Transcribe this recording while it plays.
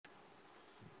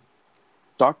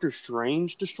Doctor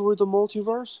Strange destroy the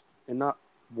multiverse and not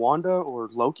Wanda or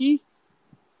Loki?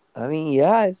 I mean,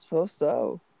 yeah, I suppose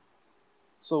so.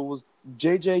 So was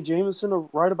J.J. Jameson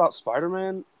right about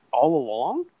Spider-Man all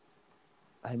along?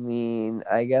 I mean,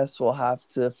 I guess we'll have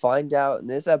to find out in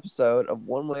this episode of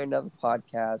One Way or Another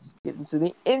podcast. Get into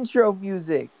the intro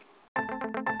music.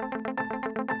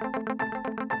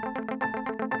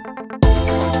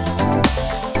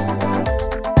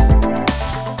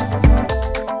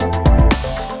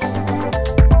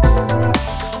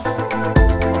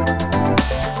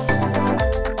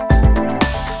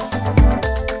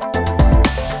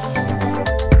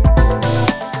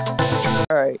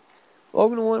 All right.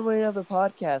 Welcome to One Way or Another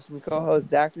podcast. I'm your co-host,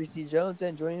 Zachary C. Jones,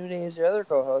 and joining me today is your other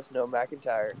co-host, Noah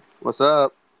McIntyre. What's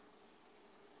up?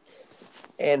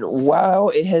 And wow,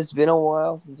 it has been a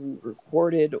while since we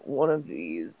recorded one of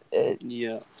these. It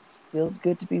feels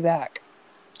good to be back.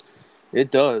 It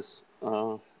does.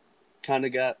 Kind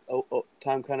of got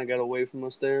time kind of got away from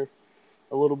us there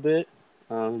a little bit.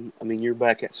 I mean, you're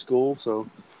back at school, so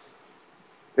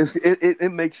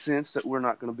it makes sense that we're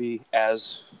not going to be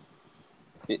as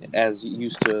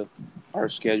used to our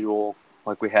schedule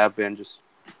like we have been, just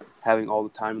having all the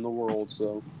time in the world.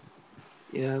 So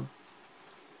Yeah.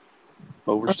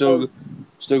 but we're still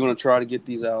going to try to get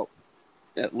these out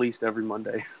at least every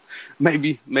Monday.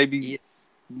 maybe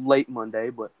late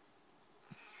Monday, but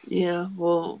Yeah,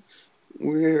 well,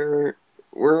 we're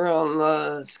on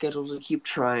the schedule to keep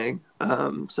trying.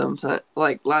 Sometime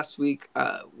like last week,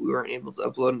 we weren't able to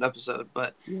upload an episode,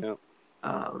 but yeah.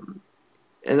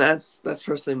 And that's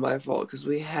personally my fault because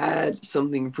we had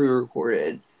something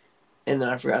pre-recorded, and then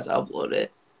I forgot to upload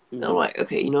it. And I'm like,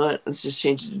 okay, you know what? Let's just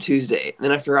change it to Tuesday. And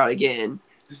then I forgot again.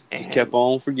 Just kept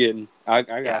on forgetting. I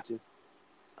got you.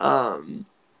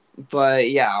 But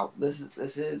yeah, this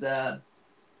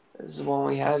is one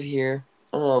we have here.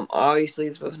 Obviously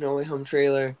it's both No Way Home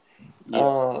trailer.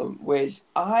 Yeah. Which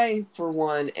I, for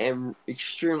one, am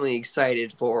extremely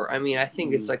excited for. I mean, I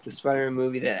think it's like the Spider-Man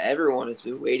movie that everyone has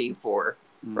been waiting for,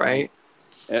 right?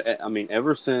 I mean,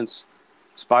 ever since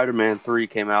Spider-Man 3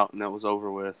 came out and that was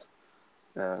over with,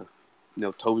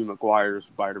 Tobey Maguire's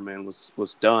Spider-Man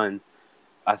was done,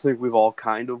 I think we've all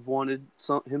kind of wanted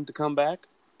him to come back,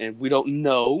 and we don't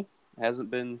know. It hasn't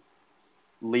been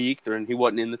leaked, and he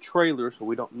wasn't in the trailer, so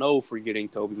we don't know if we're getting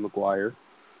Tobey Maguire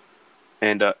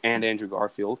and Andrew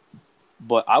Garfield.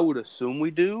 But I would assume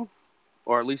we do,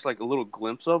 or at least like a little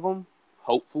glimpse of them,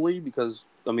 hopefully, because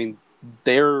I mean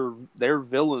their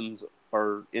villains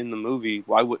are in the movie.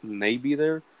 Why wouldn't they be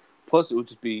there? Plus, it would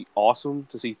just be awesome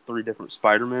to see 3 different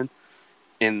Spider-Men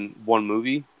in one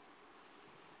movie.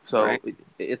 So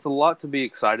it's a lot to be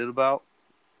excited about,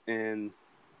 and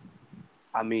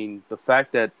I mean the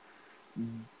fact that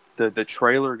the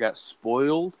trailer got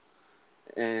spoiled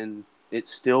and it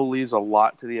still leaves a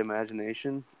lot to the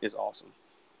imagination is awesome.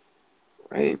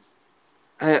 Right.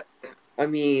 I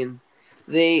mean,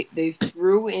 they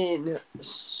threw in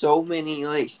so many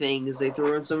like things. They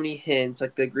threw in so many hints,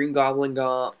 like the Green Goblin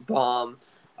bomb.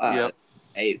 A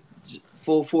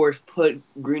full force put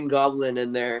Green Goblin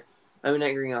in there. I mean,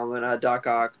 not Green Goblin. Doc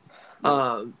Ock.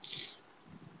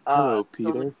 Hello,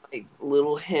 Peter. Many, like,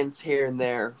 little hints here and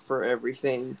there for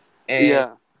everything. And,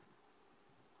 yeah.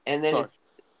 And then it's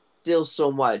still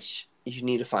so much you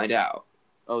need to find out.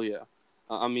 Oh yeah.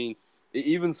 I mean,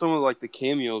 even some of like the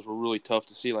cameos were really tough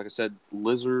to see. Like I said,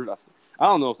 Lizard. I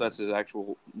don't know if that's his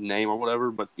actual name or whatever,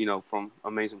 but from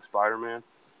Amazing Spider-Man.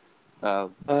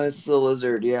 It's the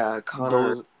Lizard, yeah,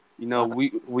 Connor.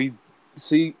 We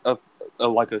see a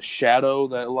shadow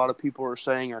that a lot of people are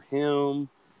saying are him,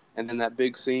 and then that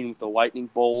big scene with the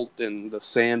lightning bolt and the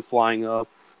sand flying up.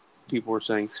 People are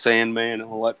saying Sandman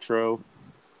and Electro.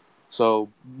 So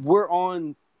we're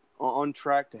on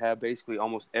track to have basically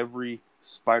almost every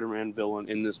Spider-Man villain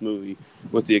in this movie,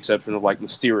 with the exception of like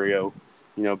Mysterio,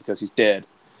 because he's dead.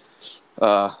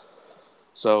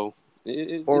 So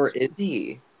is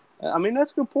he? I mean,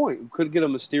 that's a good point. We could get a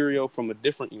Mysterio from a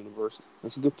different universe.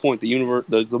 That's a good point. The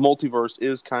multiverse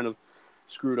is kind of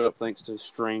screwed up thanks to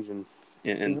Strange and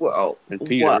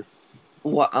Peter.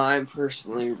 What I'm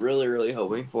personally really, really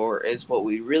hoping for is what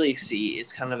we really see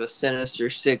is kind of a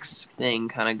Sinister Six thing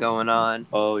kind of going on.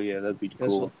 Oh yeah, that'd be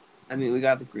cool. I mean, we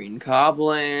got the Green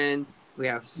Goblin, we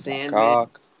have Sandman,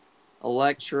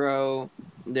 Electro.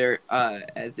 There,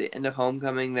 at the end of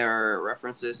Homecoming, there are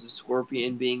references to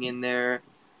Scorpion being in there.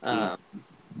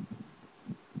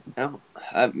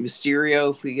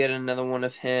 Mysterio, if we get another one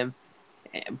of him.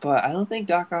 But I don't think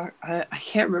Doc Ock... I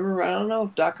can't remember, but I don't know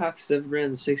if Doc Ock's ever been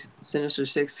in the Sinister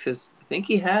Six, because I think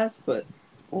he has, but...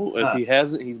 Well, if he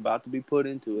hasn't, he's about to be put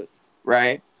into it.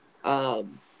 Right.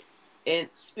 And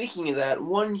speaking of that,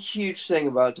 one huge thing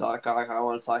about Doc Ock I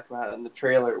want to talk about in the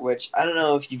trailer, which I don't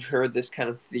know if you've heard this kind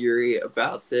of theory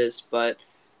about this, but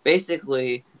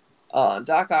basically,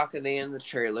 Doc Ock at the end of the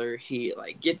trailer, he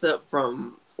like gets up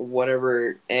from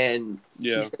whatever and he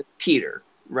Yeah. says Peter,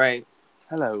 right?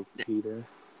 Hello, Peter.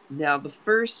 Now the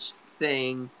first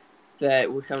thing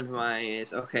that would come to mind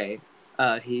is okay,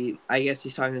 I guess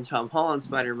he's talking to Tom Holland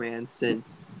Spider Man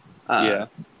since Yeah.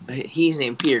 he's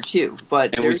named Peter too,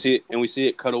 but And we see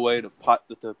it cut away to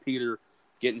Peter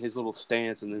getting his little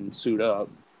stance and then suit up.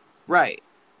 right.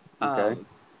 Okay.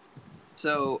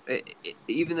 So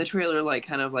even the trailer like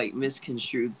kind of like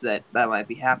misconstrues that might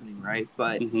be happening, right?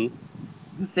 But Mm-hmm.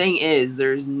 the thing is,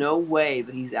 there's no way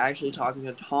that he's actually talking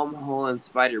to Tom Holland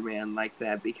Spider-Man like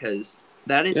that, because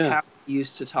that is how he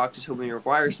used to talk to Tobey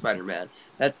Maguire Spider-Man.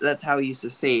 That's how he used to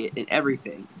say it in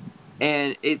everything.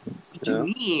 And to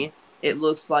me, it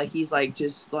looks like he's like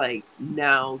just like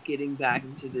now getting back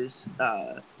into this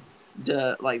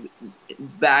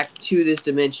back to this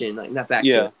dimension, like not back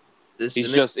to it. This He's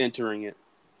dimension. just entering it.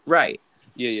 Right.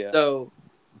 Yeah. So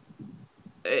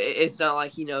it's not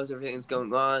like he knows everything that's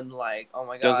going on. Like, oh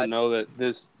my god, doesn't know that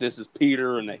this is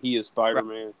Peter and that he is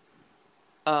Spider-Man.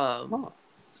 Right.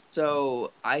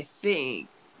 So I think,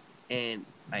 and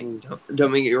I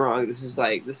don't make it wrong. This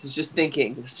is just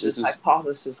thinking. This is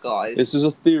hypothesis, guys. This is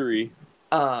a theory.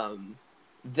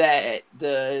 That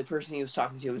the person he was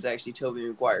talking to was actually Tobey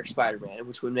Maguire Spider-Man,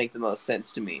 which would make the most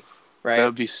sense to me. Right. That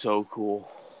would be so cool.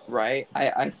 Right.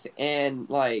 And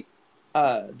like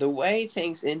the way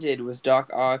things ended with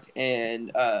Doc Ock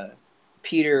and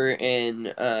Peter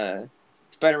in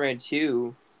Spider-Man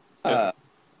 2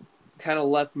 kind of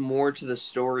left more to the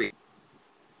story.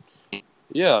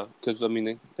 Yeah, because I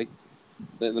mean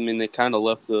they kind of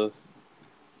left it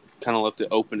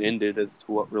open ended as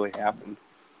to what really happened.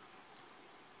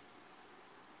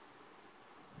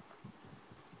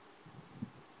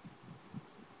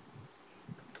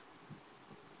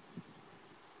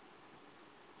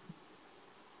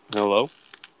 Hello?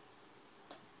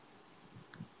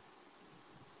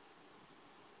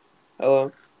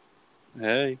 Hello?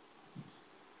 Hey.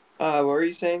 What were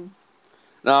you saying?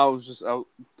 No, I was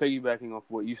piggybacking off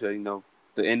what you said. You know,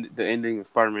 the ending of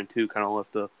Spider-Man 2 kind of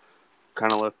left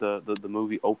the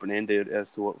movie open ended as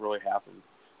to what really happened.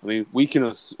 I mean, we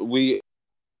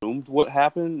assumed what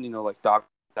happened. You know, like Doc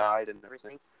died and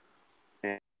everything,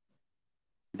 and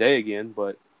day again,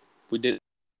 but we didn't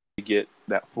get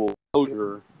that full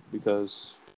closure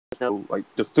because there's no like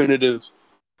definitive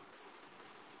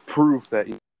proof that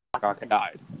Doc had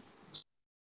died.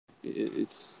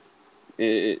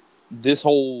 This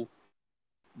whole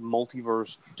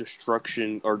multiverse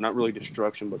destruction, or not really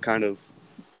destruction, but kind of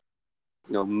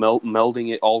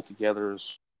melding it all together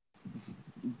is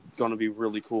going to be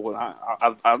really cool. And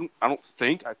I don't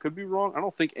think, I could be wrong, I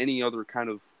don't think any other kind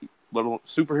of, let alone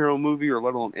superhero movie or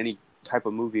let alone any type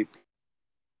of movie,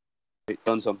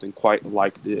 done something quite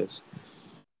like this.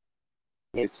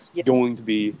 It's going to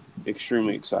be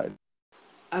extremely exciting.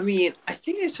 I mean, I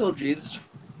think I told you this,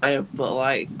 but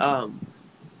like,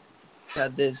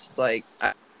 had this like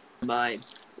mind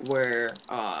where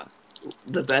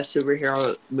the best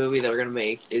superhero movie they're gonna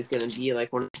make is gonna be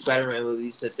like one of the Spider-Man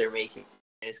movies that they're making,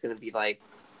 and it's gonna be like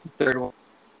the third one,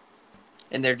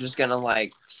 and they're just gonna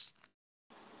like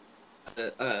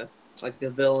the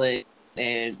villain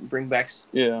and bring back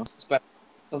Spider,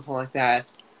 something like that.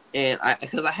 And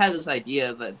because I had this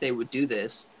idea that they would do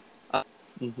this,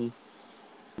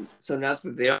 so now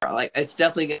that they are, like, it's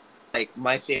definitely gonna be, like,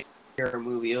 my favorite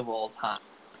movie of all time.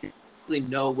 There's really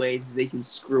no way they can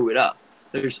screw it up.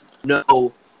 There's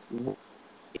no way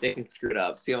they can screw it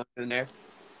up. See what I'm in there?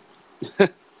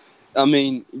 I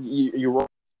mean, you're right.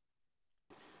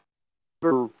 I've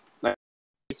never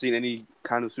seen any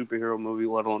kind of superhero movie,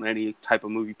 let alone any type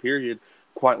of movie, period,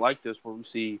 quite like this, where we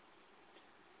see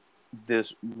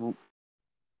this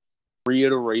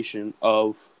reiteration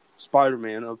of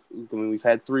Spider-Man. I mean, we've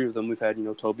had three of them. We've had,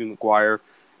 Tobey Maguire,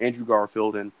 Andrew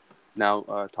Garfield, and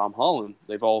now Tom Holland.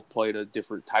 They've all played a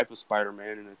different type of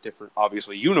Spider-Man in a different,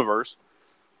 obviously, universe.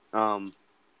 But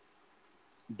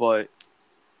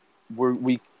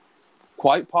we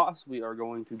quite possibly are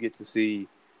going to get to see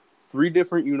three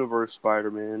different universe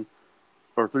Spider-Man,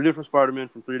 or three different Spider-Man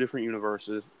from three different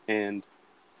universes, and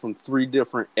from three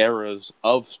different eras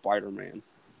of Spider-Man.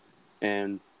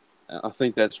 And I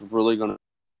think that's really going to be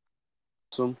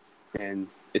awesome. And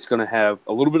it's going to have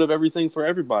a little bit of everything for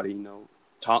everybody.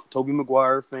 Tobey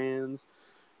Maguire fans,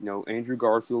 Andrew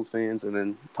Garfield fans, and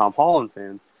then Tom Holland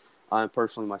fans. I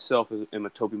personally myself am a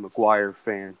Tobey Maguire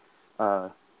fan,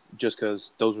 just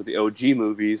because those were the OG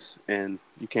movies, and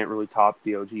you can't really top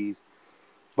the OGs.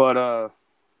 But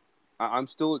I'm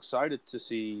still excited to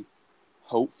see,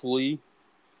 hopefully,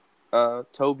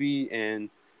 Toby and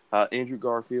Andrew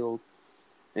Garfield,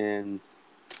 and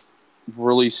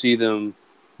really see them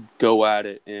go at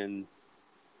it and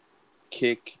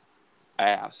kick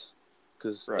ass.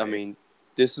 Because I mean,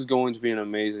 this is going to be an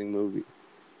amazing movie.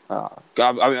 God,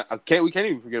 I mean, we can't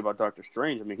even forget about Doctor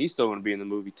Strange. I mean, he's still going to be in the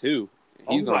movie too.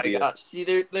 He's oh my gosh! See,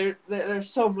 there's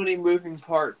so many moving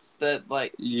parts that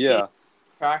like yeah, can't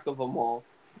keep track of them all.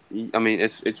 I mean,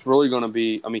 it's really going to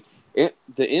be. I mean,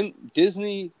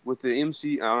 Disney with the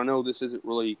MC. I know this isn't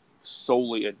really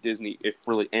solely a Disney, if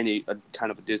really any a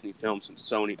kind of a Disney film, since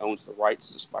Sony owns the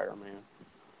rights to Spider-Man.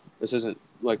 This isn't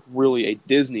like really a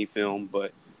Disney film,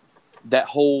 but the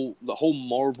whole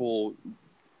Marvel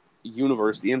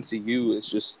universe, the MCU, is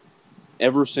just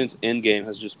ever since Endgame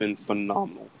has just been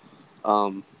phenomenal.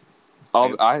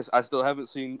 I still haven't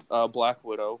seen Black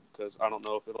Widow because I don't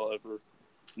know if it'll ever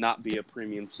not be a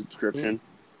premium subscription.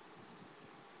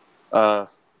 And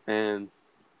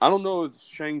I don't know if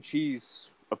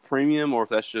Shang-Chi's a premium or if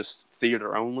that's just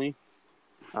theater only.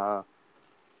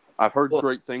 I've heard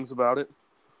great things about it.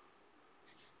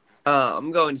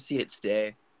 I'm going to see it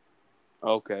today.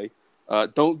 Okay.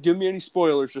 Don't give me any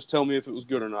spoilers. Just tell me if it was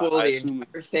good or not. Well, the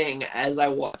entire thing, as I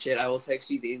watch it, I will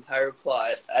text you the entire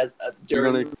plot as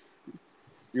during.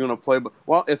 You're gonna play,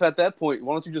 well. If at that point,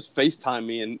 why don't you just FaceTime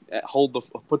me and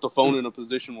put the phone in a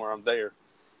position where I'm there,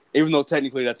 even though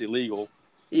technically that's illegal.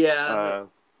 Yeah,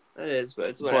 that is, but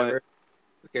it's whatever.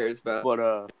 Who cares about?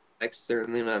 But that's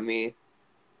certainly not me.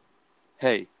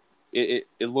 Hey, it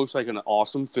looks like an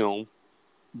awesome film.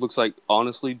 Looks like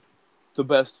honestly, the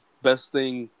best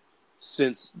thing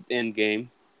since Endgame,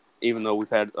 even though we've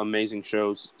had amazing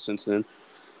shows since then.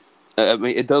 I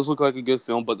mean, it does look like a good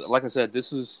film, but like I said,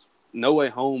 this is No Way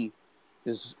Home.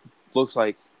 Looks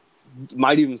like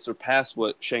might even surpass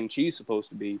what Shang-Chi is supposed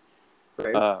to be.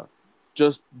 Right.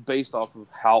 Just based off of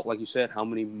how, like you said, how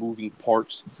many moving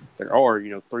parts there are.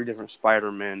 3 different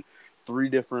Spider-Men, 3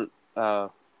 different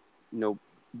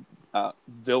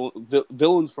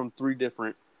villains from 3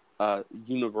 different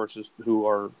universes who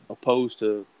are opposed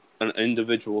to an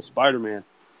individual Spider-Man.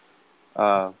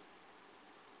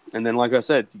 And then, like I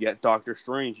said, you got Doctor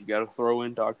Strange. You got to throw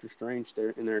in Doctor Strange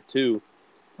in there too.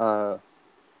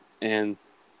 And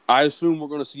I assume we're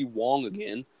going to see Wong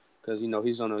again because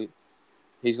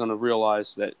he's gonna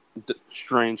realize that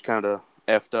Strange kind of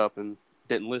effed up and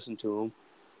didn't listen to him,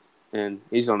 and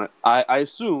he's gonna. I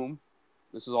assume,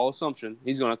 this is all assumption,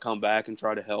 he's gonna come back and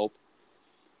try to help.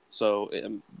 So,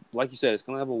 like you said, it's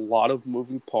gonna have a lot of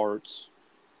moving parts,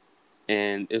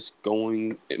 and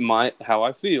how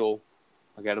I feel.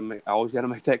 I always gotta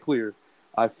make that clear.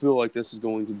 I feel like this is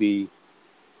going to be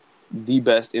the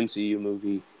best MCU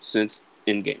movie since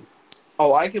Endgame.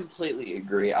 Oh, I completely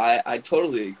agree. I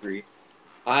totally agree.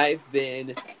 I've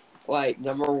been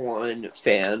 #1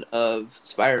 fan of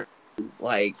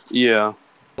Spider-Man. Yeah.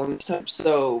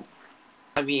 So,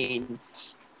 I mean,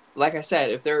 like I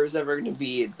said, if there was ever going to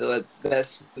be the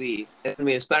best movie, it's going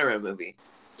to be a Spider-Man movie.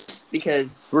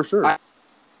 Because for sure, I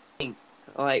think,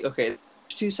 okay, there's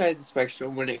 2 sides of the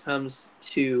spectrum when it comes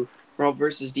to Marvel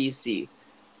versus DC.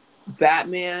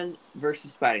 Batman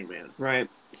versus Spider-Man, right?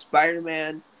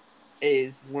 Spider-Man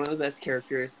is one of the best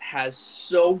characters, has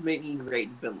so many great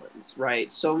villains,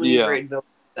 right? So many great villains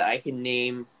that I can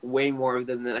name way more of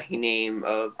them than I can name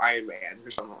of Iron Man or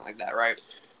something like that, right?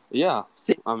 Yeah.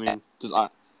 I mean, does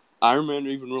Iron Man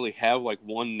even really have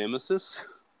one nemesis?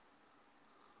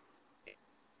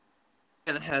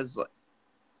 And it has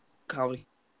comic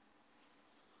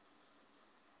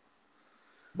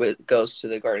with goes to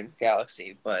the Guardians of the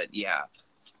Galaxy, but yeah.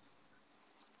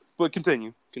 But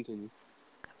continue.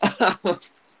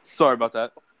 Sorry about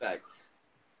that.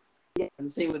 Yeah, and the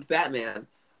same with Batman.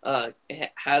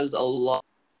 It has a lot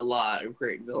of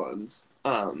great villains.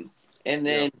 And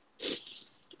then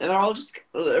and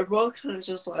they're both kind of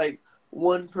just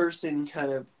one person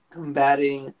kind of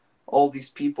combating all these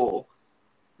people.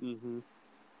 Mm-hmm.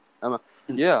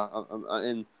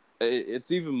 And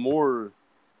it's even more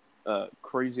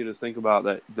crazy to think about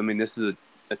that. I mean, this is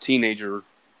a teenager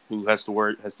who has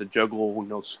to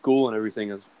juggle school and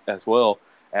everything as well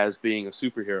as being a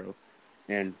superhero.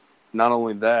 And not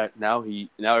only that, now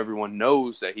everyone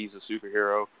knows that he's a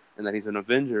superhero and that he's an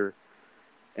Avenger,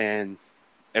 and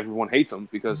everyone hates him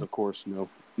because, of course,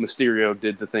 Mysterio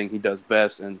did the thing he does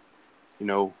best, and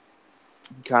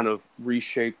kind of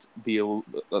reshaped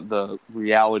the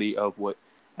reality of what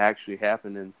actually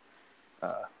happened,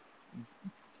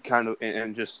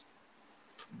 and just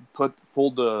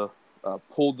pulled the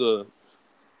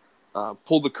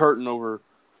curtain over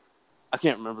I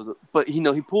can't remember but he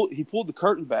pulled the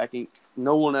curtain back, and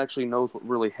no one actually knows what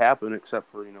really happened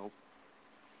except for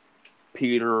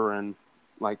Peter and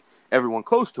like everyone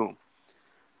close to him.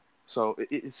 So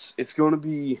it's going to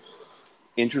be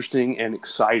interesting and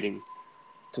exciting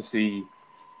to see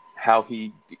how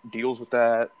he deals with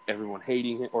that. Everyone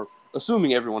hating it, or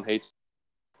assuming everyone hates,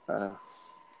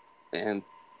 and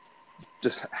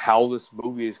just how this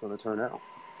movie is going to turn out.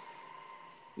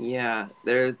 Yeah,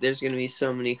 there's going to be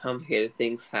so many complicated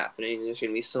things happening. There's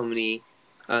going to be so many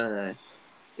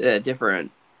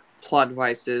different plot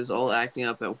devices all acting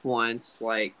up at once.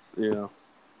 Like, yeah,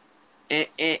 and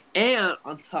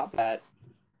on top of that,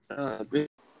 what we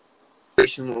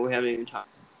haven't even talked.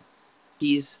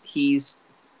 He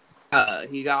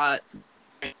got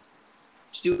to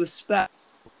do a spell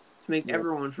to make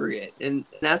everyone forget, and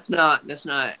that's not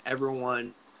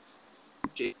everyone.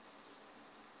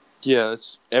 Yeah,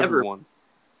 it's everyone,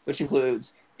 which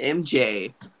includes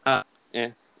MJ,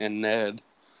 and Ned,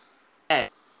 Ed,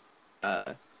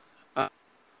 Aunt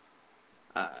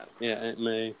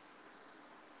May,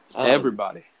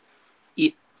 everybody,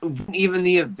 even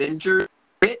the Avengers.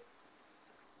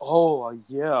 Oh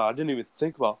yeah, I didn't even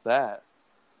think about that.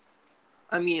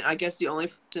 I mean, I guess the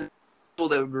only people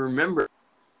that would remember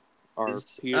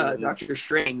is Doctor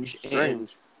Strange and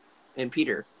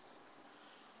Peter.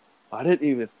 I didn't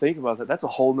even think about that. That's a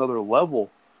whole nother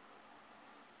level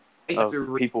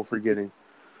of people forgetting.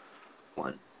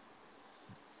 One.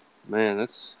 Man,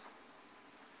 that's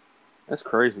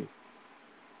crazy.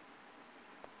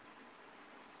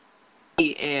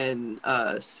 And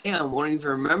Sam won't even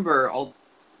remember all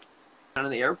down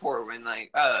in the airport when they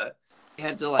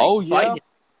had to fight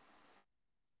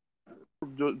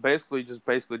him. Basically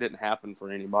didn't happen for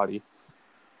anybody.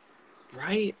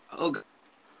 Right? Oh,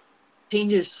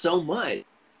 changes so much.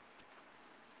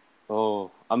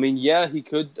 Oh, I mean, yeah, he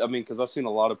could. I mean, because I've seen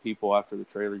a lot of people after the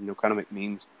trailer, kind of make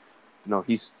memes.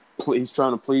 He's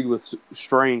trying to plead with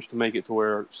Strange to make it to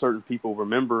where certain people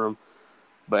remember him,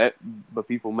 but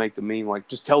people make the meme like,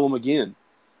 just tell him again.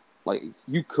 Like,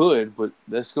 you could, but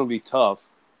that's going to be tough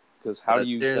because how do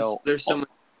you tell? There's so many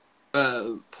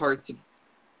parts of.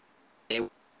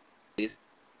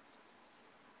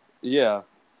 Yeah,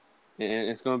 and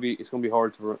it's gonna be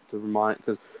hard to remind,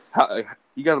 because how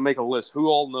you got to make a list. Who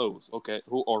all knows? Okay,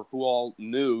 who all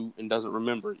knew and doesn't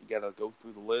remember? You got to go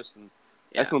through the list, and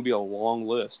that's gonna be a long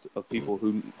list of people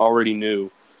who already knew,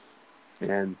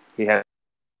 and he had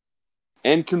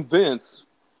and convince,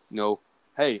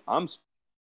 hey, I'm.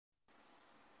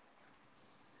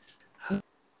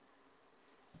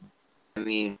 I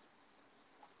mean,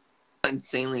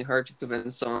 insanely hard to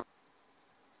convince someone.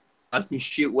 I can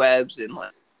shoot webs and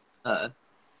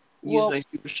use my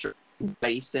super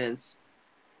spidey sense.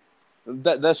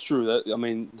 That's true. That, I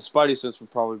mean, the spidey sense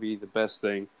would probably be the best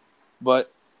thing,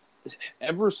 but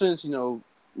ever since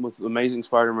with Amazing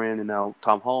Spider-Man and now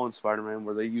Tom Holland Spider-Man,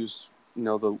 where they use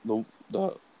the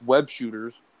web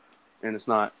shooters, and it's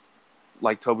not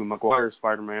like Tobey Maguire's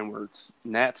Spider-Man where it's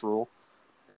natural.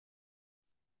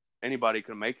 Anybody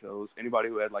could make those. Anybody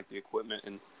who had the equipment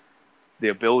and the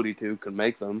ability to could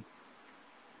make them.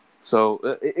 So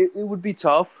it would be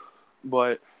tough,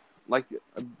 but the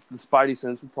Spidey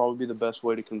sense would probably be the best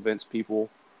way to convince people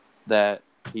that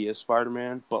he is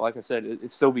Spider-Man. But like I said,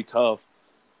 it'd still be tough.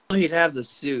 He'd have the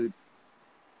suit.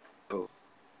 Oh.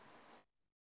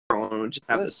 Everyone would just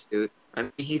have the suit. I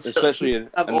mean, he'd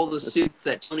have all the suits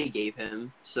that Tony gave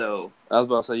him. So I was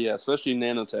about to say, yeah, especially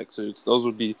nanotech suits. Those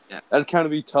would be that'd kind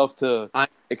of be tough to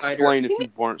explain if you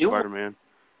weren't Spider-Man.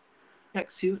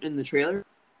 Tech suit in the trailer?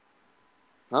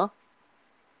 Huh?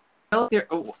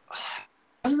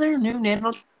 Wasn't there a new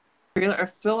nanotech trailer? I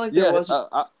feel like there was.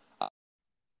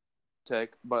 Tech,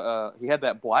 but he had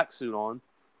that black suit on.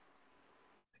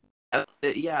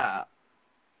 Yeah.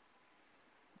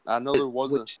 I know there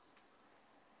was a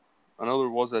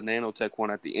nanotech one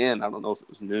at the end. I don't know if it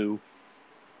was new.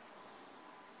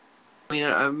 I mean,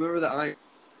 I remember the eye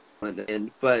at the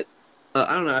end, but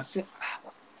I don't know. For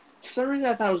some reason,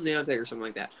 I thought it was nanotech or something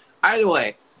like that. Either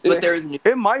way, but there is new.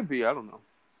 It might be. I don't know.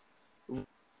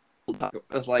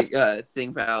 It's thing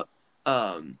about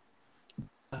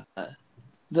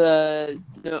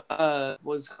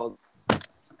what's it called?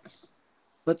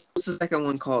 What's the second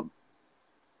one called?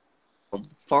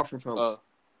 Far From Home.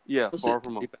 Far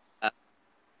From Home.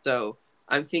 So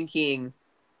I'm thinking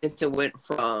since it went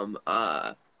from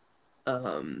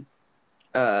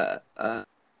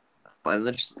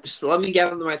just let me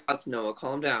gather my thoughts, Noah.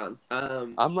 Calm down.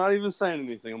 I'm not even saying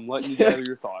anything. I'm letting you gather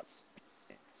your thoughts.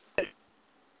 It's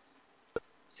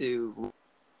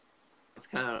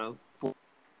kind of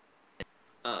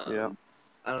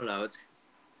I don't know. It's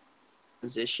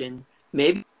transition.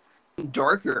 Maybe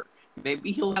darker.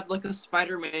 Maybe he'll have like a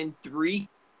Spider-Man 3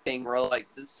 thing where like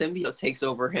the symbiote takes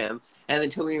over him, and then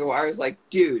Tobey Maguire's like,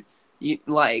 dude, you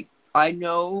like I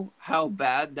know how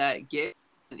bad that gets.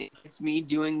 It's me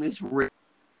doing this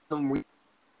rhythm,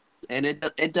 and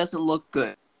it doesn't look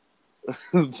good.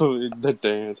 The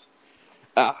dance.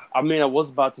 I mean, I was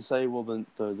about to say, well,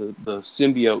 the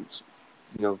symbiotes,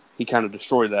 he kind of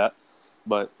destroyed that,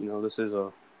 but this is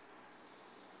a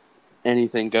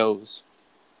anything goes.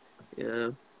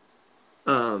 Yeah.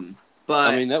 I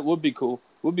But mean, that would be cool.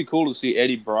 Would be cool to see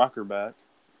Eddie Brocker back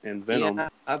and Venom.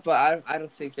 yeah, but I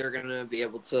don't think they're gonna be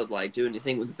able to like do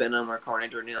anything with Venom or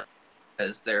Carnage or anything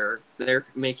because they're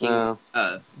making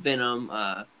Venom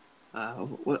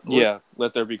Yeah,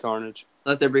 Let There Be Carnage.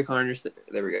 Let There Be Carnage.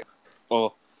 There we go.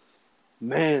 Oh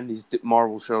man, these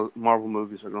Marvel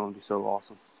movies are going to be so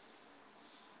awesome.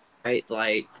 Right,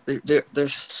 like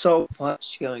there's so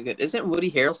much going good. Isn't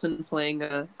Woody Harrelson playing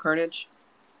Carnage?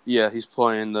 Yeah, he's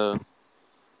playing the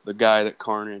guy that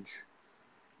Carnage.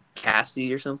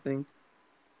 Cassie or something.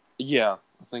 Yeah,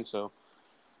 I think so.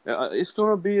 It's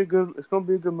gonna be a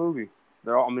good movie.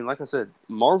 They're all, I mean, like I said,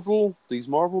 these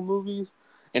Marvel movies,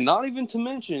 and not even to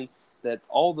mention that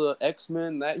all the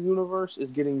X-Men, that universe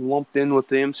is getting lumped in with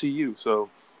the MCU. So,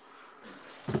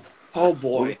 oh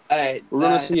boy, we're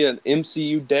gonna see an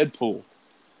MCU Deadpool.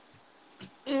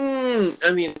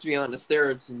 I mean, let's be honest.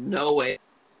 There's no way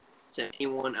to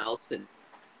anyone else that.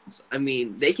 I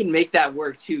mean, they can make that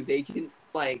work too. They can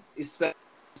like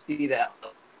especially that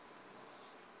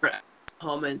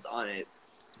comments on it.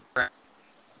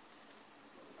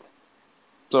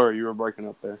 Sorry, you were breaking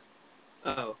up there.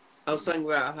 Oh, I was talking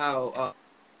about how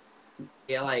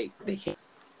like they can't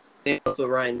with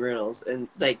Ryan Reynolds and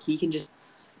like he can just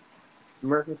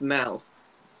smirk with mouth.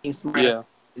 Yeah.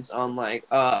 It's on like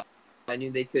I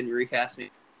knew they couldn't recast me.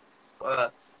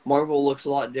 Marvel looks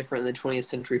a lot different than 20th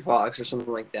Century Fox or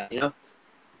something like that,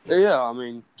 Yeah, I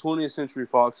mean, 20th Century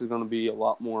Fox is going to be a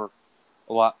lot more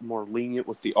lenient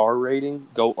with the R rating,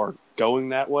 going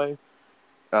that way.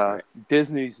 Right.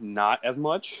 Disney's not as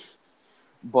much,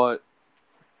 but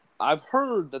I've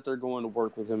heard that they're going to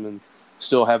work with him and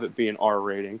still have it be an R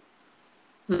rating.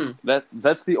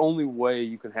 That's the only way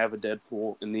you can have a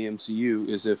Deadpool in the MCU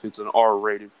is if it's an R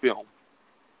rated film.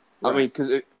 Right. I mean,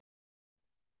 because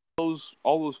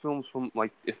all those films from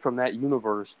that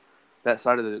universe, that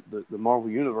side of the Marvel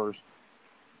universe,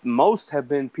 most have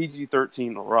been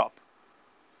PG-13 or up.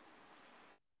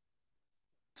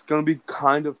 It's going to be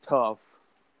kind of tough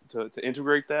to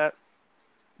integrate that,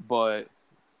 but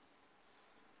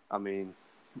I mean,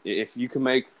 if you can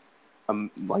make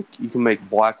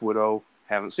Black Widow,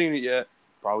 haven't seen it yet,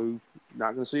 probably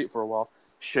not going to see it for a while.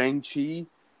 Shang-Chi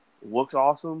looks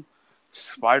awesome.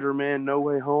 Spider-Man No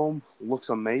Way Home looks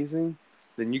amazing.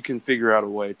 Then you can figure out a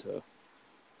way to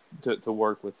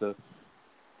work with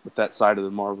that side of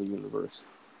the Marvel universe.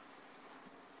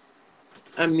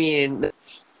 I mean,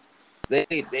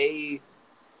 they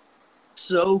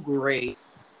so great.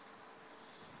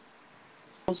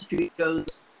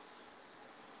 Studios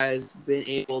has been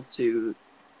able to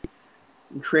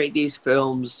create these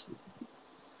films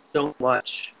so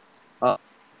much,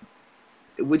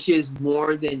 which is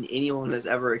more than anyone has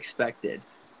ever expected.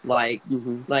 Like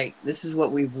this is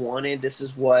what we've wanted. This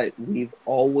is what we've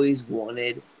always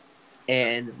wanted,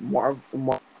 and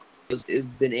Marvel has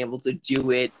been able to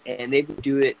do it, and they've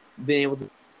been able to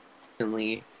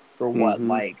for what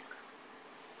like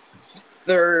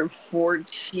their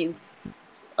 14th.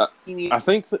 I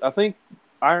think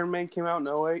Iron Man came out in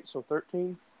 2008, so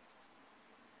 13.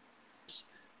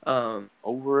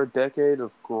 Over a decade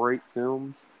of great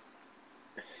films.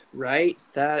 Right?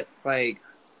 That like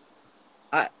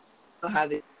I don't know how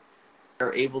they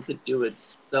are able to do it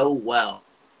so well.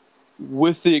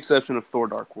 With the exception of Thor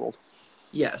Dark World.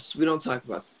 Yes, we don't talk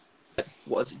about that.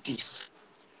 Was it decent?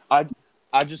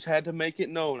 I just had to make it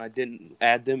known I didn't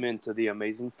add them into the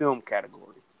amazing film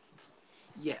category.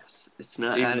 Yes, it's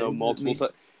not even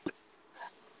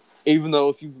though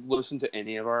if you've listened to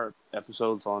any of our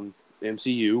episodes on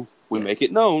MCU, we make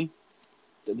it known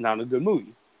that not a good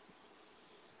movie.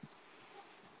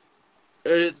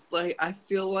 It's like I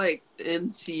feel like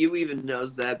MCU even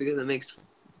knows that because it makes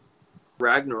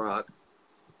Ragnarok.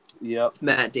 Yep.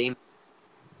 Matt Damon.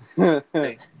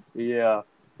 Yeah,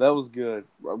 that was good.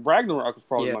 Ragnarok was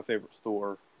probably my favorite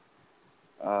Thor.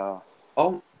 Thor: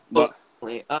 Love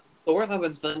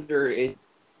and Thunder is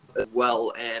as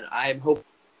well, and I'm hoping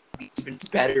even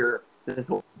better than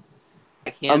Thor.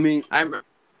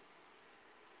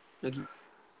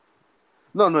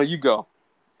 No, you go.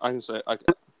 I can say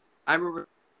I remember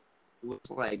was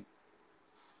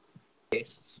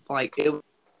it was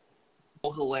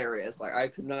so hilarious. Like I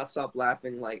could not stop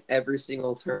laughing like every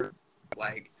single turn.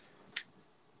 Like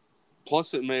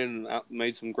Plus, it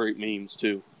made some great memes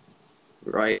too.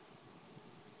 right.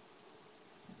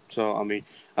 So I mean,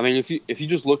 if you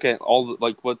just look at all the,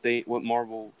 like what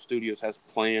Marvel Studios has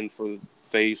planned for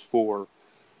Phase 4,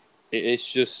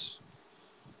 it's just.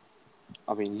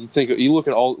 I mean, you look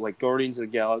at all like Guardians of the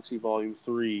Galaxy Volume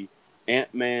 3,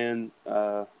 Ant-Man.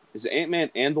 Is it Ant-Man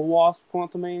and the Wasp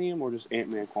Quantumanium or just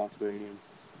Ant-Man Quantumanium?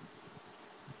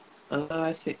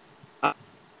 I think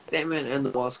Ant-Man and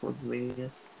the Wasp Quantumania.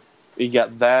 You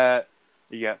got that.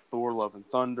 You got Thor: Love and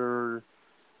Thunder.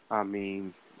 I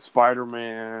mean,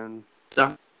 Spider-Man.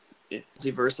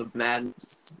 Multiverse of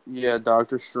Madness. Yeah,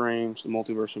 Doctor Strange, the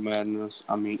Multiverse of Madness.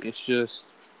 I mean, it's just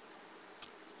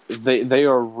they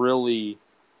are really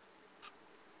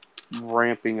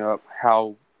ramping up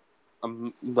how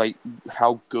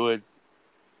how good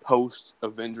post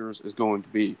Avengers is going to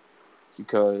be,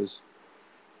 because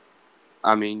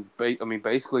I mean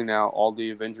basically now all the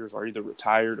Avengers are either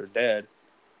retired or dead.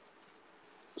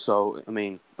 So I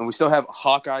mean, and we still have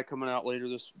Hawkeye coming out later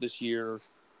this year.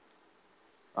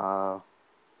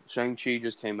 Shang-Chi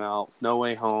just came out. No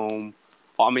Way Home.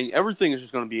 I mean, everything is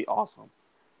just going to be awesome.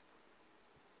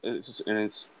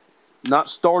 It's not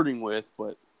starting with,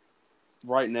 but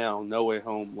right now, No Way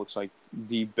Home looks like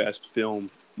the best film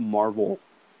Marvel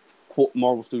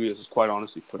Studios has quite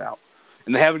honestly put out,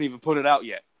 and they haven't even put it out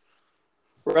yet.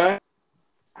 Right.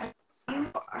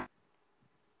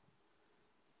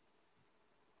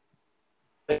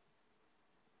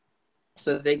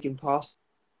 So they can possibly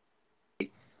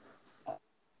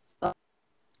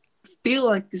feel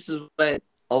like this is what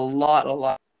a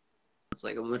lot. It's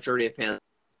like a majority of fans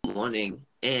wanting,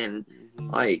 and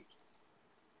like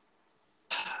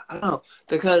I don't know,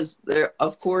 because they're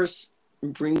of course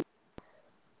bring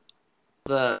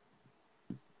the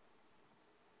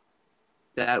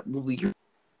that we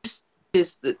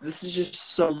this is just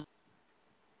so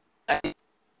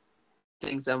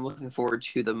things I'm looking forward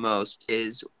to the most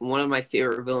is one of my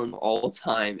favorite villains of all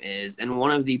time is, and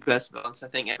one of the best villains I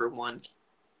think everyone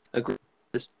agrees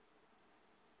with,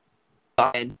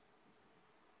 and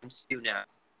now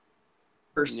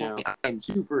personally I'm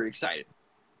super excited.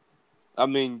 I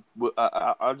mean,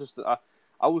 I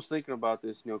was thinking about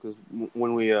this, because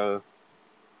when we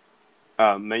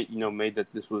made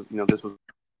that this was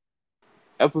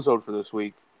episode for this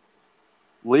week.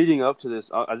 Leading up to this,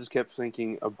 I just kept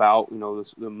thinking about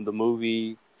the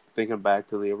movie, thinking back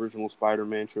to the original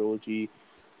Spider-Man trilogy,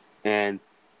 and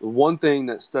the one thing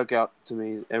that stuck out to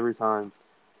me every time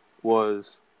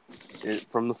was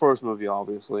from the first movie,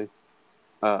 obviously,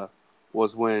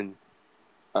 was when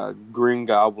Green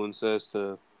Goblin says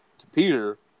to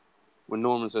Peter, when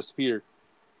Norman says to Peter,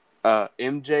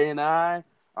 MJ and I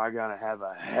are gonna have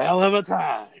a hell of a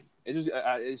time.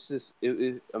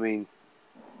 I mean,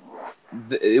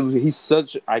 he's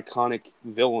such an iconic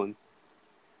villain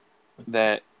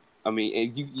that, I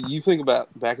mean, you think about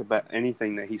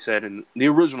anything that he said in the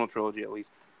original trilogy, at least,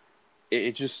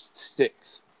 it just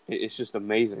sticks. It's just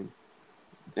amazing,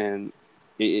 and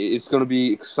it's going to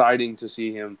be exciting to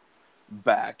see him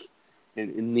back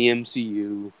in the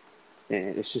MCU,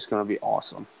 and it's just going to be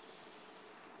awesome.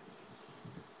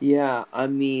 Yeah, I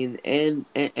mean, and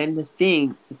the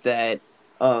thing that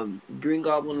Green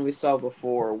Goblin we saw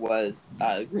before was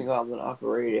Green Goblin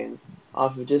operating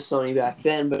off of just Sony back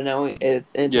then, but now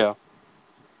it's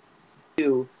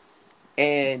new,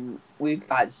 and we've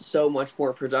got so much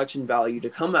more production value to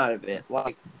come out of it.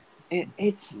 Like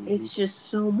it's just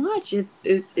so much.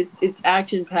 It's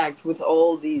action packed with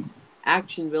all these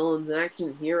action villains and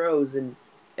action heroes and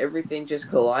everything just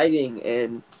colliding,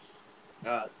 and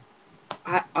I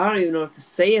don't even know what to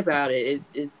say about it.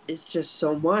 It's just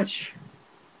so much.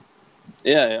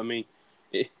 Yeah, I mean,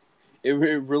 it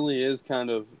really is kind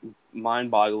of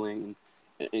mind-boggling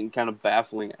and kind of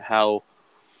baffling how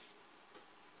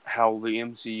the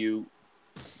MCU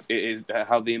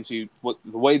the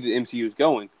way the MCU is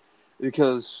going,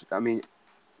 because I mean,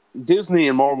 Disney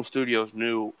and Marvel Studios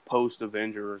knew post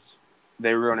Avengers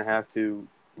they were going to have to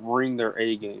bring their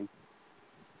A game,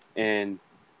 and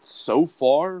so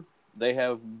far they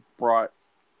have brought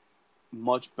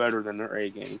much better than their A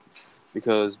game,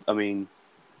 because I mean,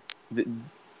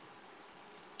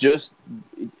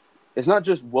 it's not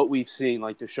just what we've seen,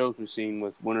 like the shows we've seen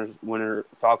with Winter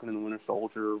Falcon and the Winter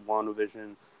Soldier,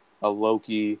 WandaVision,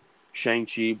 Loki,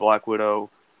 Shang-Chi, Black Widow.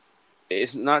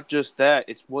 It's not just that;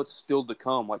 it's what's still to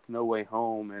come, like No Way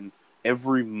Home and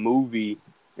every movie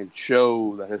and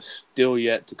show that has still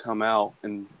yet to come out,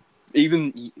 and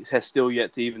even has still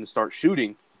yet to even start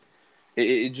shooting.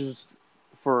 It just,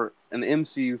 for an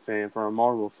MCU fan, for a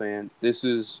Marvel fan, this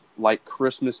is like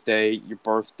Christmas Day, your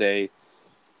birthday,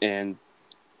 and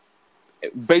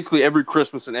basically every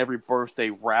Christmas and every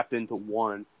birthday wrapped into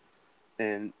one.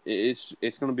 And it's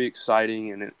going to be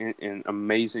exciting and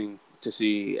amazing to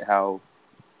see how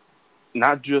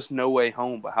not just No Way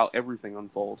Home, but how everything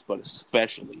unfolds, but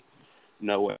especially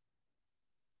No Way.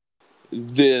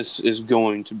 This is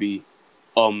going to be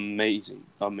amazing,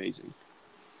 amazing.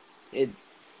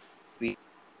 It's be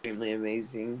extremely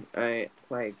amazing. I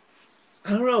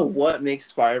don't know what makes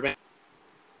Spider-Man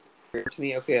to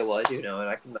me. Okay, well I do know, and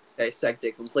I can dissect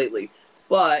it completely.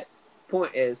 But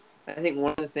point is, I think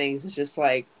one of the things is just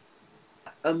like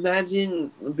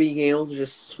imagine being able to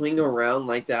just swing around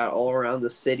like that all around the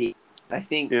city. I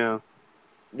think Yeah.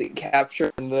 the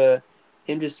capture the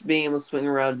him just being able to swing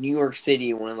around New York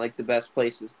City, one of like the best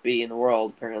places to be in the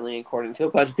world, apparently, according to a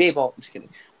bunch of people. I'm just kidding.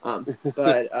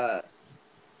 But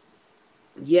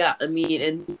yeah, I mean,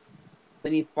 and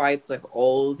then he fights like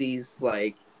all these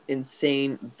like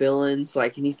insane villains,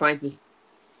 like, and he finds his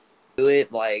do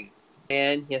it like,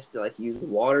 and he has to like use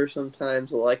water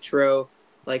sometimes. Electro,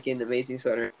 like in Amazing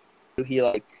Spider, he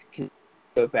like can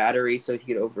go battery so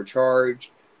he could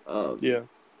overcharge. Yeah.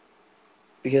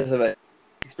 Because of a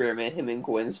experiment him and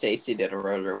Gwen Stacy did a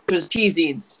rotor, which was cheesy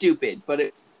and stupid, but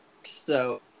it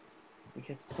so I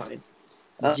guess it's fine.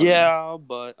 Yeah,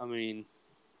 but I mean,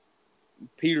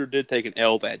 Peter did take an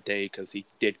L that day because he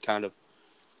did kind of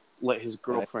let his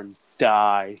girlfriend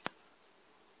die.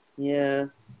 Yeah,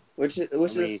 which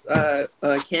is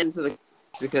canon to the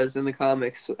because in the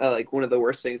comics, like one of the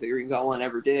worst things that Green Goblin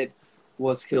ever did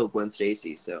was kill Gwen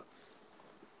Stacy. So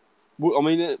I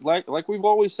mean, like we've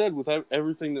always said with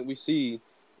everything that we see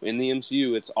in the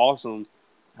MCU, it's awesome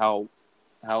how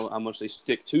much they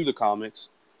stick to the comics.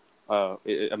 I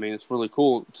mean, it's really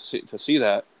cool to see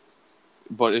that,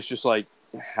 but it's just like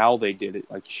how they did it.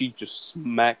 Like she just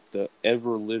smacked the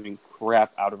ever living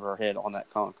crap out of her head on that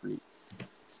concrete,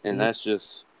 and that's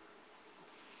just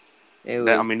it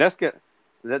that. I was mean,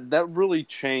 that really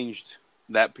changed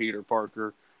that Peter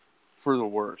Parker for the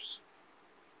worse.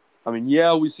 I mean,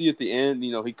 yeah, we see at the end,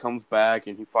 he comes back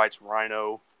and he fights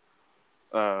Rhino,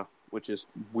 which is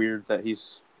weird that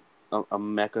he's a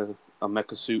mecha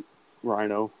suit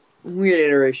Rhino. weird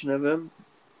iteration of him.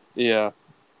 Yeah,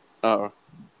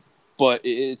 but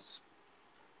it's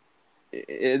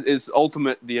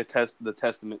ultimate the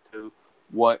testament to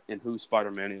what and who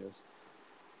Spider-Man is.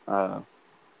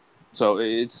 So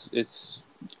it's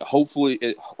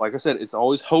hopefully like I said, it's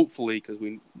always hopefully because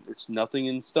it's nothing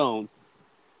in stone.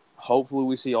 Hopefully,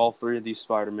 we see all three of these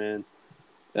Spider-Man.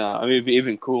 I mean, it'd be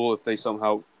even cool if they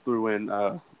somehow threw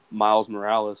in Miles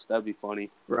Morales. That'd be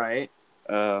funny. Right.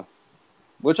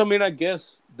 Which I mean, I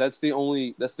guess that's the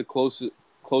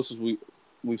closest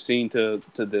we've seen to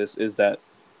this is that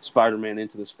Spider-Man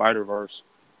Into the Spider-Verse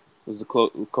was the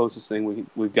closest thing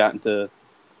we've gotten to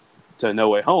No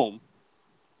Way Home.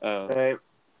 Right.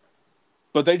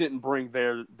 But they didn't bring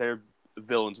their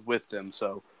villains with them,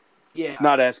 so Yeah.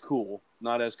 not as cool.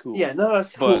 Not as cool. Yeah, not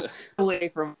as cool. But Away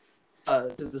from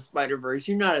to the Spider-Verse,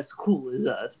 you're not as cool as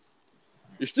us.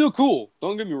 you're still cool.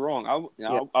 Don't get me wrong.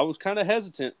 I was kind of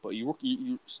hesitant, but you're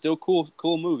still cool.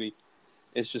 Cool movie.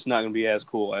 It's just not going to be as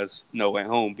cool as No Way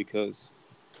Home because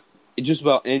just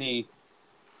about any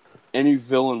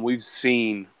villain we've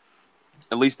seen,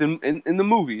 at least in the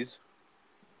movies,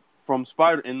 from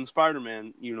in the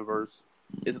Spider-Man universe,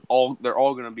 they're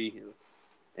all going to be here,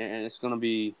 and it's going to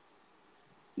be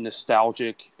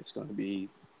nostalgic. It's going to be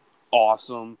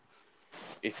awesome.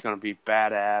 It's going to be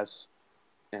badass.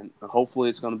 And hopefully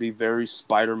it's going to be very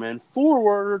Spider-Man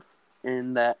forward.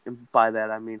 And by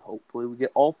that I mean hopefully we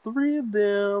get all three of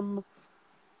them.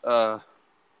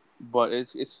 But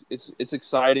it's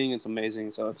exciting. It's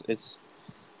amazing. So it's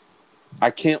I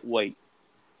can't wait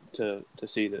to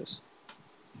see this.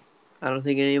 I don't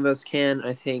think any of us can.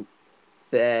 I think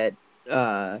that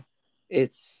like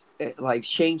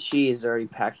Shang-Chi is already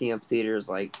packing up theaters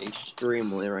like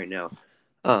extremely right now.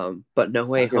 But No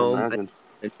Way I can Home, imagine.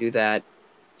 I do that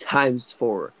times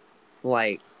 4.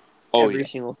 Like every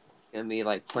single thing gonna be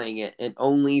like playing it, and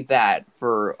only that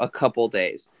for a couple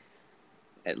days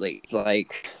at least.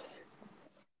 Like,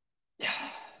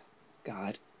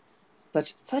 God,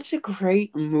 such a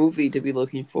great movie to be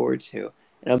looking forward to,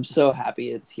 and I'm so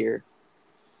happy it's here.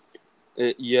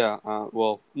 Yeah.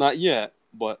 Well, not yet,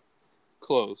 but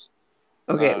close.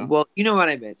 Okay, well, you know what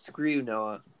I meant. Screw you,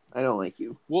 Noah. I don't like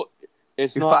you. Well,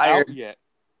 it's You're not fired. out yet.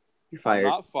 You're fired.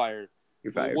 I'm not fired.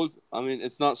 You're fired. I mean,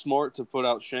 it's not smart to put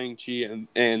out Shang-Chi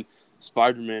and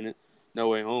Spider-Man No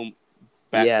Way Home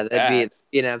back to That'd be back.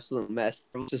 an absolute mess.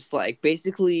 Just like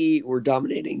basically, we're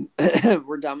dominating,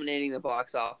 we're dominating the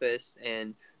box office,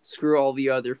 and screw all the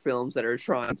other films that are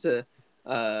trying to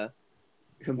uh,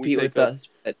 We compete take with up us.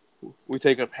 But we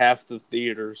take up half the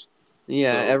theaters.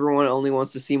 yeah, So everyone only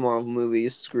wants to see Marvel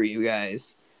movies. Screw you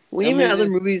guys. Well, I even mean, other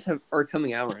movies are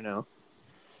coming out right now.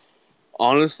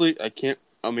 honestly, I can't.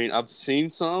 I mean, I've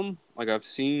seen some. Like I've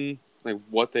seen like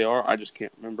what they are. I just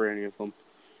can't remember any of them.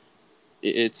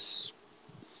 It's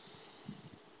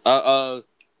uh, uh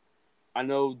I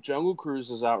know Jungle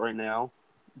Cruise is out right now.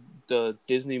 The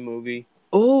Disney movie.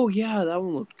 Oh yeah, that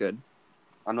one looked good.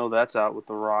 I know that's out with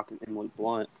The Rock and Emily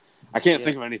Blunt. I can't Yeah,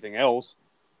 think of anything else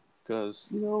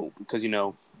because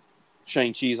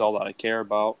Shang-Chi's all that I care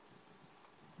about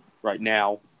right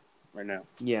now. Right now,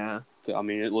 yeah. I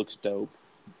mean, it looks dope.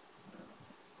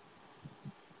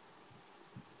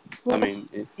 I Well, mean,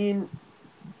 I mean,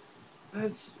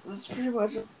 that's pretty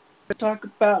much what I talk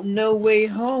about No Way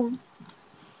Home.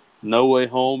 No Way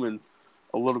Home and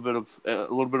a little bit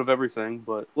of everything.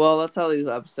 But Well, that's how these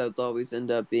episodes always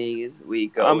end up being. Is we I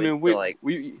go into mean, like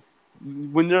we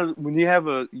when you have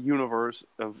a universe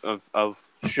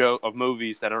of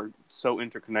movies that are so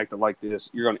interconnected like this,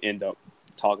 you're going to end up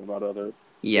talking about the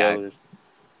yeah, others.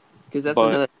 because that's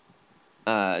But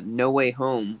another No Way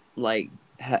Home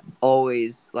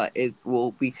always like is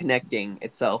will be connecting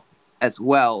itself as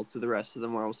well to the rest of the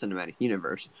Marvel Cinematic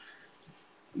Universe.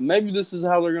 maybe this is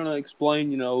how they're going to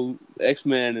explain,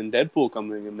 X-Men and Deadpool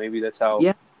coming, and maybe that's how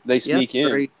Yeah, they yeah, sneak in.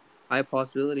 very high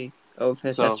possibility. Oh, So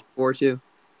Fantastic Four too.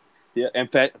 yeah,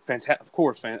 and of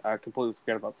course, I completely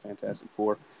forgot about Fantastic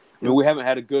Four. I mean, Yep. we haven't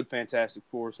had a good Fantastic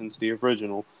Four since the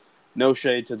original. No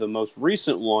shade to the most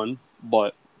recent one,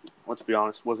 but let's be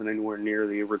honest, wasn't anywhere near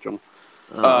the original.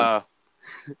 Um, Uh,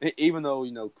 even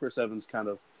though Chris Evans kind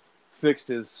of fixed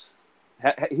his,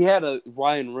 he had a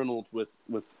Ryan Reynolds with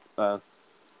the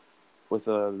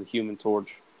Human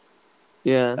Torch,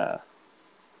 yeah, uh,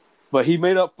 but he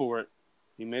made up for it.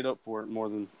 He made up for it more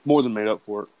than made up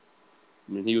for it.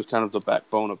 I mean, he was kind of the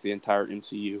backbone of the entire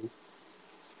MCU,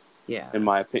 yeah. in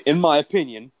my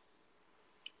opinion.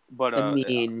 But I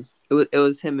mean, it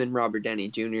was him and Robert Downey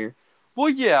Jr. well,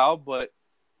 yeah, but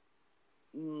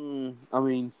I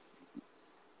mean,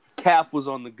 Cap was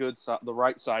on the good side, the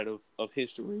right side of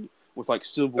history with like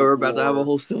Civil We're about to have a War,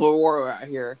 whole civil war out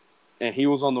here. and he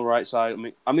was on the right side.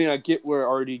 I mean, I get where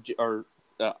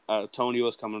Tony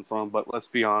was coming from, but let's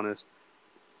be honest,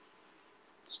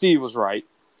 Steve was right.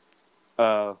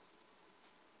 Uh,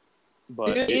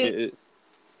 but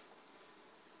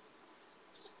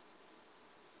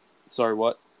sorry,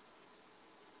 what?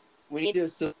 We need to do a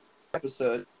civil war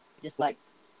episode, just like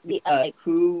the like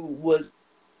who was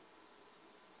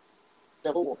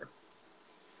Civil War.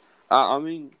 I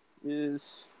mean,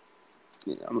 is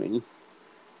I mean,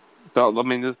 there's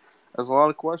a lot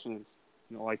of questions,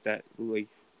 like that. Like,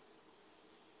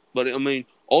 but I mean,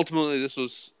 ultimately, this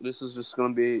is just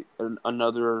going to be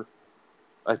another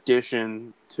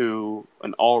addition to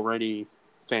an already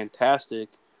fantastic,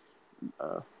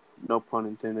 no pun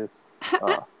intended,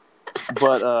 uh,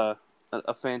 but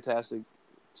a fantastic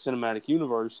cinematic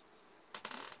universe.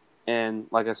 And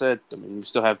like I said, I mean, you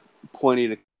still have plenty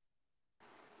to.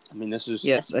 I mean, this is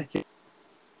Yes, I think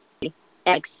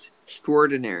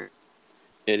extraordinary.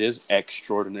 it is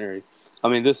extraordinary. I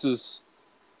mean, this is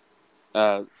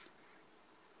uh,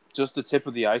 just the tip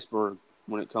of the iceberg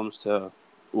when it comes to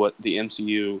what the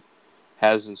MCU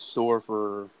has in store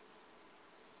for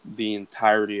the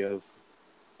entirety of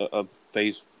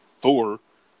Phase 4.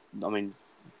 I mean,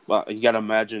 well, you got to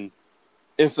imagine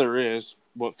if there is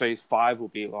what Phase 5 will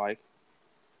be like.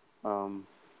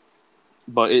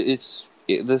 But this.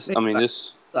 I mean,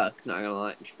 this. Suck, not gonna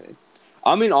lie.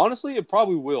 I mean, honestly, it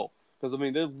probably will because I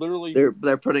mean they're literally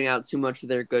They're putting out too much of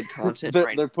their good content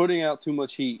right they're putting out too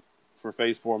much heat for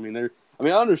Phase 4. I mean, I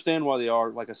understand why they are.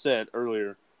 Like I said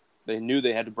earlier, they knew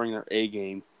they had to bring their A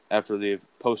game after the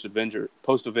post Avengers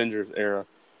era.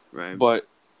 Right. But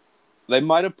they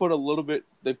might have put a little bit.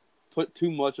 They put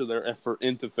too much of their effort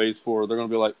into Phase 4. They're going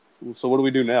to be like, so what do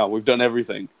we do now? We've done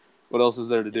everything. What else is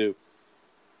there to do?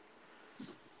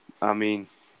 I mean,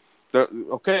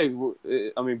 okay.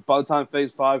 I mean, by the time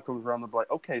Phase 5 comes around, they'll be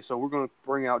like, okay, so we're going to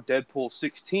bring out Deadpool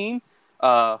 16.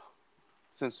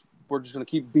 Since we're just going to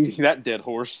keep beating that dead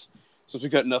horse, since we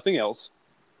got nothing else.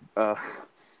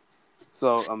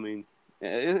 So I mean,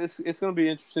 it's going to be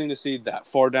interesting to see that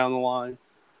far down the line.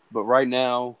 But right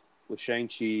now, with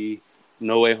Shang-Chi,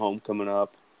 No Way Home coming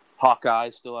up, Hawkeye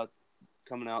still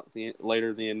coming out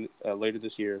later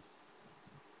this year.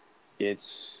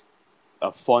 It's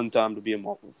a fun time to be a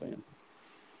Marvel fan.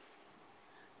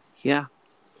 Yeah.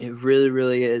 It really,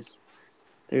 really is.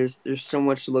 There's so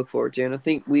much to look forward to, and I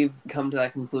think we've come to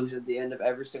that conclusion at the end of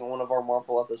every single one of our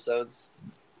Marvel episodes.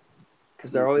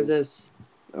 Because there always is.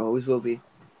 There always will be.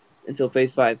 Until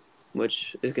Phase 5,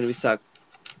 which is going to be suck.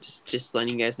 Just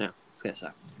letting you guys know. It's going to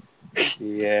suck.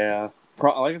 Yeah.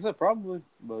 Like I said, probably.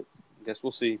 But I guess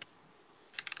we'll see.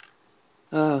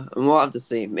 And we'll have to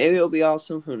see. Maybe it'll be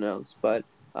awesome. Who knows? But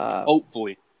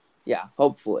hopefully. Yeah,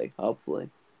 hopefully.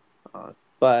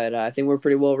 But I think we're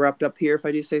pretty well wrapped up here, if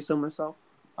I do say so myself.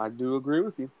 I do agree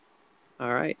with you.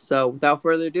 All right. So without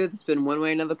further ado, this has been One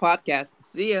Way Another Podcast.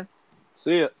 See ya.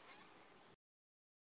 See ya.